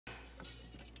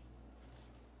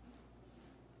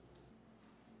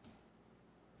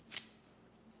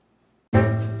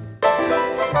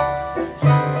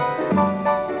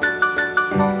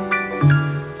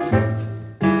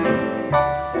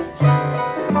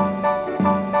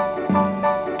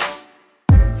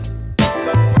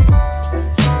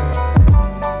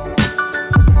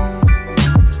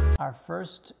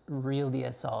real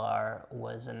DSLR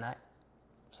was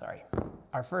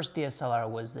our first DSLR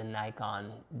was the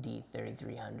Nikon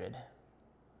d500,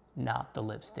 not the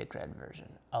lipstick red version.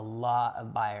 A lot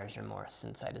of buyer's remorse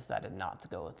since I decided not to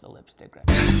go with the lipstick red.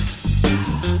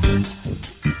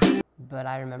 But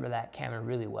I remember that camera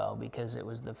really well because it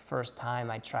was the first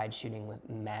time I tried shooting with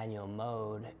manual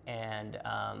mode, and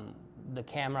the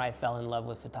camera I fell in love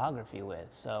with photography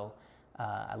with. So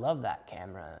I love that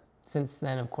camera. Since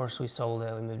then, of course, we sold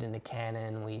it. We moved into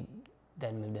Canon. We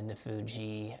then moved into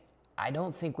Fuji. I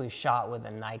don't think we've shot with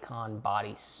a Nikon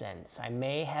body since. I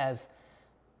may have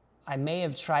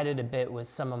tried it a bit with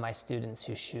some of my students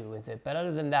who shoot with it, but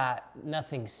other than that,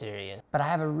 nothing serious. But I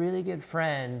have a really good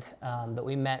friend that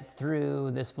we met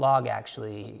through this vlog,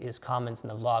 actually. His comments in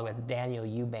the vlog, that's Daniel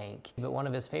Eubank. But one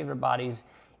of his favorite bodies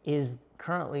is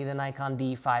currently the Nikon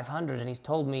d500, and he's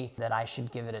told me that I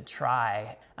should give it a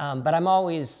try. But I'm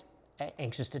always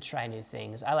anxious to try new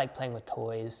things. I like playing with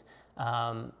toys.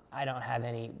 I don't have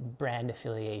any brand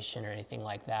affiliation or anything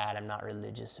like that. I'm not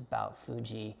religious about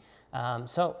Fuji.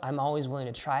 So I'm always willing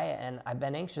to try it, and I've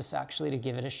been anxious actually to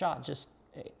give it a shot, just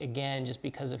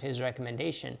because of his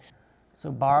recommendation.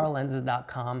 So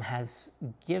borrowlenses.com has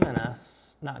they've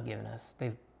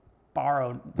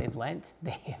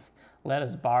let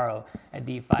us borrow a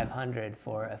D500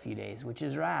 for a few days, which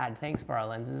is rad. Thanks, Borrow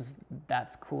Lenses.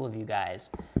 That's cool of you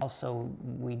guys. Also,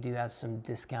 we do have some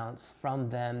discounts from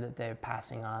them that they're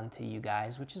passing on to you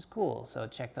guys, which is cool. So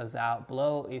check those out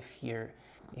below if you're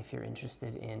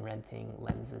interested in renting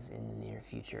lenses in the near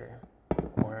future,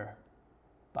 or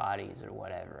bodies or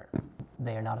whatever.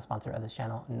 They are not a sponsor of this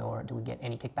channel, nor do we get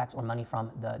any kickbacks or money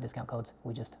from the discount codes.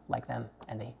 We just like them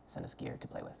and they send us gear to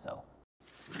play with, so.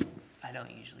 I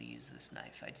don't usually use this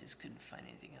knife, I just couldn't find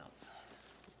anything else.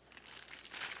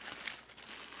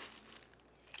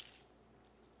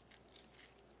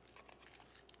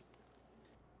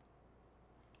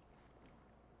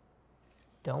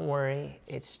 Don't worry,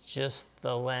 it's just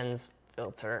the lens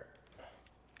filter.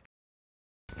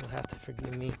 You'll have to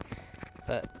forgive me,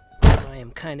 but I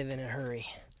am kind of in a hurry.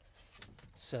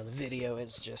 So the video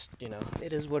is just,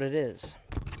 it is what it is.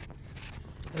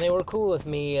 And they were cool with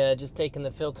me just taking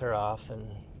the filter off, and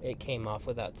it came off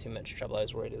without too much trouble. I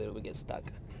was worried that it would get stuck.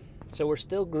 So we're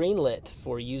still greenlit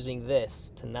for using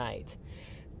this tonight.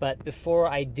 But before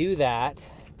I do that,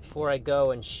 before I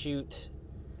go and shoot,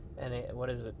 what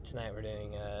is it tonight we're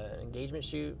doing? An engagement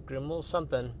shoot, Groomals,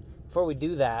 something. Before we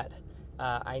do that,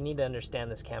 I need to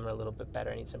understand this camera a little bit better.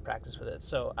 I need some practice with it.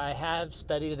 So I have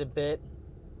studied it a bit,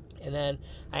 and then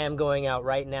I am going out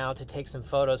right now to take some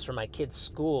photos for my kids'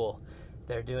 school.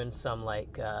 They're doing some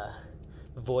like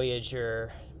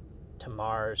Voyager to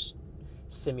Mars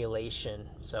simulation.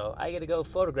 So I gotta go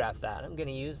photograph that. I'm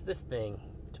gonna use this thing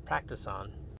to practice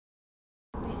on.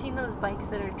 Have you seen those bikes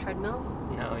that are treadmills?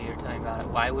 No, you're talking about it.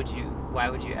 Why would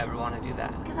you ever want to do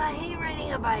that? Because I hate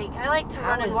riding a bike. I like to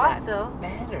run and walk though.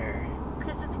 Better.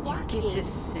 Because it's walking. You get to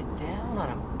sit down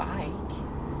on a bike.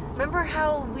 Remember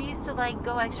how we used to like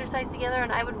go exercise together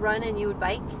and I would run and you would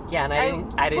bike? Yeah, and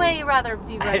I didn't way rather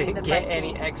be running than biking. I didn't get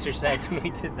any exercise when we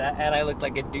did that, and I looked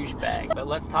like a douchebag. But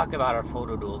let's talk about our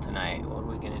photo duel tonight. What are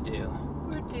we gonna do?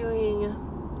 We're doing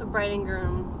a bride and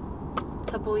groom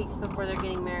a couple weeks before they're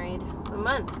getting married. A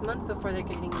month before they're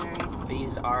getting married.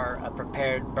 These are a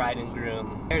prepared bride and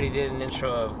groom. I already did an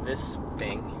intro of this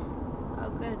thing. Oh,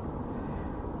 good.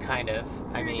 Kind of.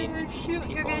 I mean,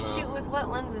 you're gonna shoot with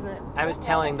what lens is it? I was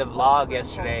telling the vlog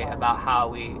yesterday about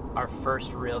how our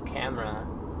first real camera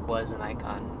was a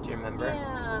Nikon. Do you remember?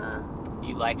 Yeah.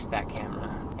 You liked that camera.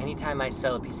 Anytime I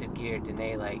sell a piece of gear,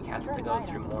 Denae has to go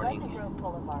through mourning.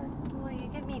 Well, you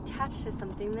get me attached to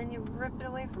something, then you rip it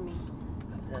away from me.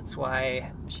 That's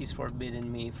why she's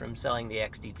forbidden me from selling the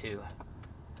X-t2.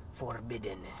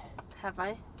 Forbidden. Have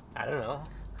I? I don't know.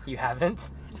 You haven't?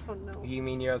 I don't know. You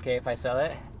mean you're okay if I sell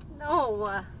it?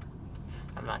 No.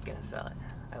 I'm not gonna sell it.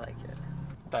 I like it.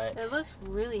 But it looks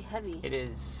really heavy. It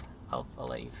is. I'll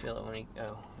let you feel it when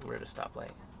we're at a stoplight.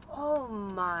 Oh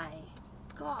my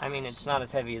gosh. I mean, it's not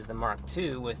as heavy as the Mark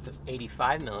II with the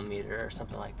 85mm or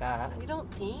something like that. You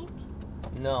don't think?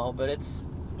 No, but it's...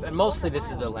 And mostly this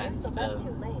is the lens.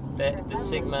 The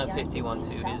Sigma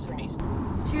 51.2 is a beast.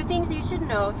 Two things you should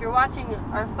know if you're watching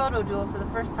our photo duel for the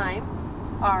first time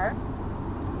are...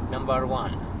 Number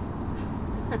one.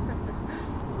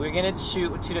 We're gonna shoot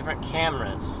with two different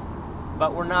cameras,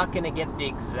 but we're not gonna get the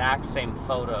exact same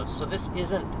photos. So this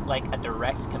isn't like a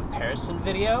direct comparison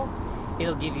video.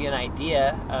 It'll give you an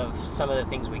idea of some of the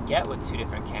things we get with two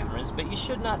different cameras, but you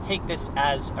should not take this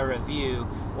as a review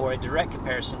or a direct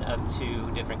comparison of two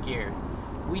different gear.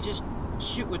 We just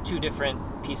shoot with two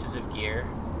different pieces of gear,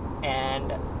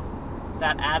 and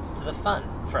that adds to the fun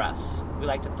for us. We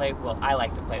like to play, well, I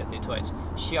like to play with new toys.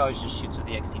 She always just shoots with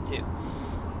the X-t2.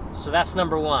 So that's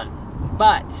number one.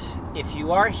 But if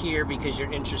you are here because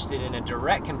you're interested in a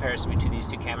direct comparison between these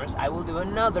two cameras, I will do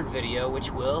another video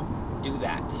which will do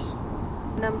that.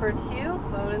 Number 2,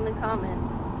 vote in the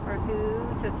comments for who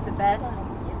took the best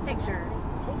pictures.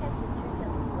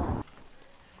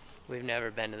 We've never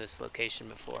been to this location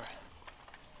before.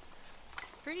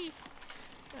 It's pretty.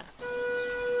 Yeah.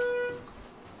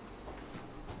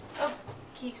 Oh,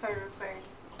 key card required.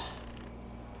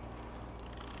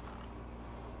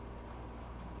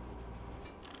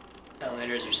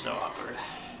 Elevators are so awkward.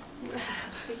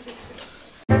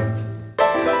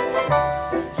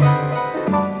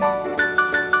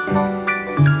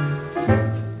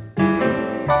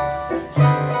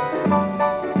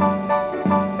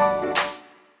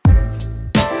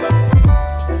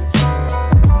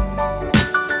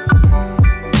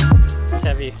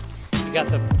 Heavy. You got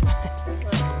the.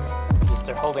 Just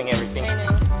they're holding everything. I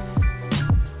know.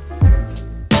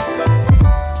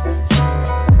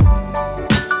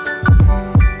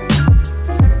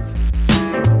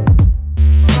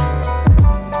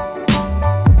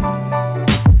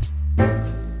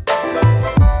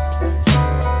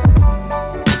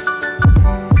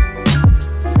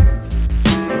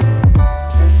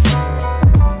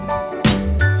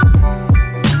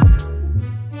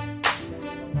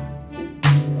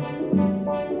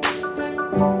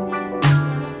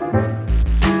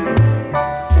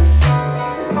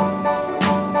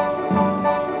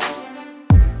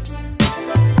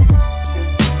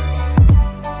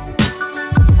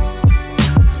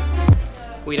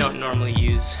 We don't normally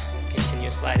use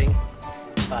continuous lighting,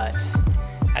 but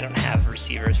I don't have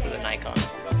receivers for the Nikon, so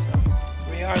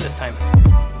here we are this time.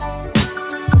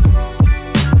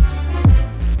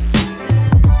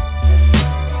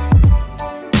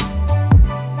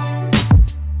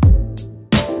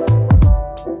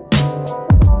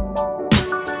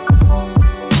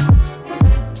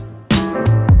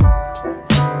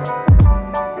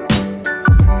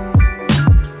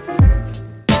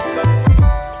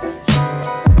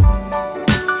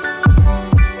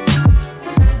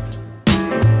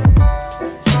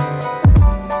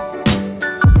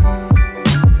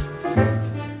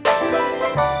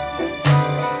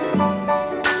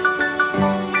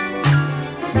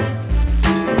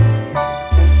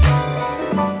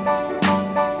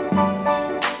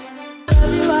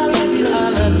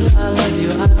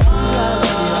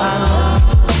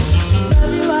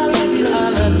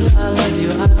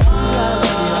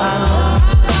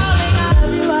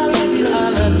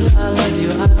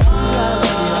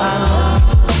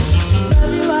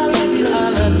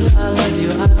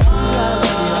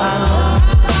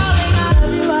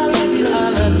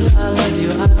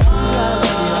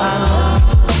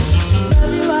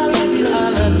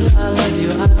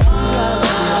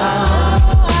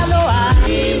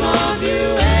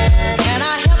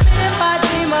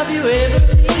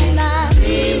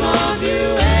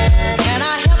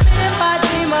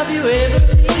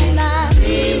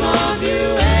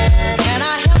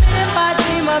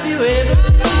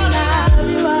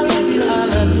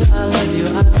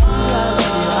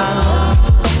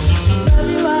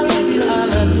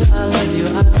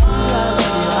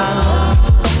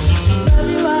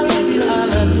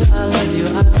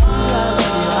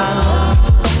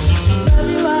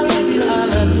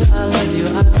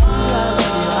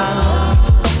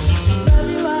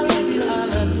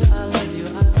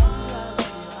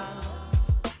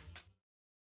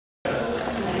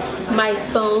 My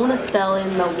phone fell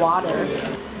in the water.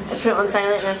 I put it on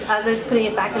silent, and as I was putting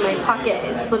it back in my pocket,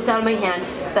 it slipped out of my hand,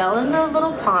 fell in the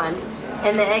little pond,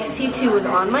 and the X-t2 was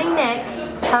on my neck,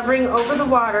 hovering over the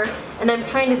water, and I'm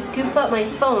trying to scoop up my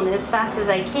phone as fast as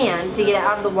I can to get it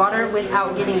out of the water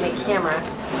without getting the camera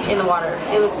in the water.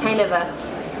 It was kind of a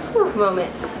whew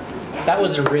moment. That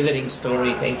was a riveting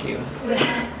story, thank you.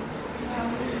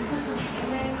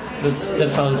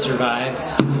 The phone survived.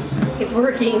 It's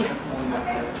working.